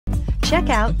Check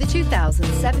out the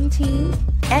 2017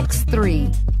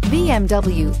 X3.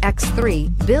 BMW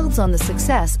X3 builds on the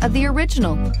success of the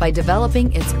original by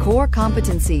developing its core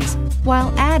competencies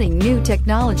while adding new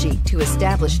technology to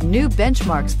establish new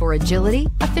benchmarks for agility,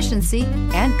 efficiency,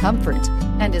 and comfort,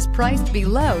 and is priced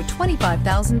below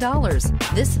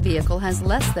 $25,000. This vehicle has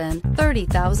less than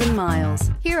 30,000 miles.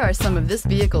 Here are some of this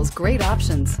vehicle's great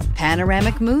options: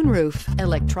 panoramic moonroof,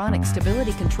 electronic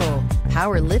stability control,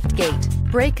 power liftgate,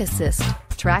 brake assist,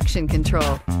 traction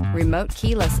control, remote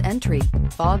keyless entry,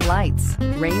 fog lights,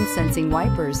 rain sensing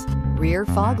wipers, rear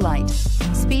fog light,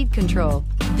 speed control.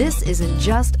 This isn't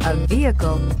just a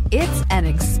vehicle, it's an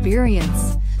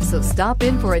experience. So stop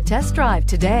in for a test drive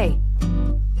today.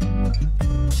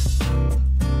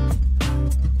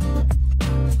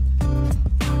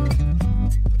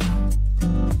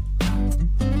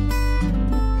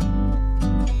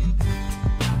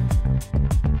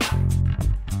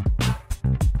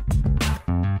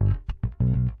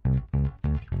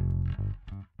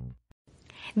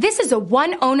 This is a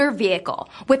one-owner vehicle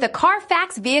with a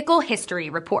Carfax Vehicle History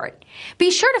Report.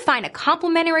 Be sure to find a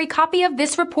complimentary copy of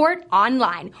this report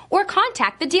online or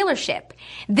contact the dealership.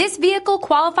 This vehicle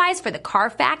qualifies for the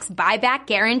Carfax Buyback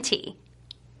Guarantee.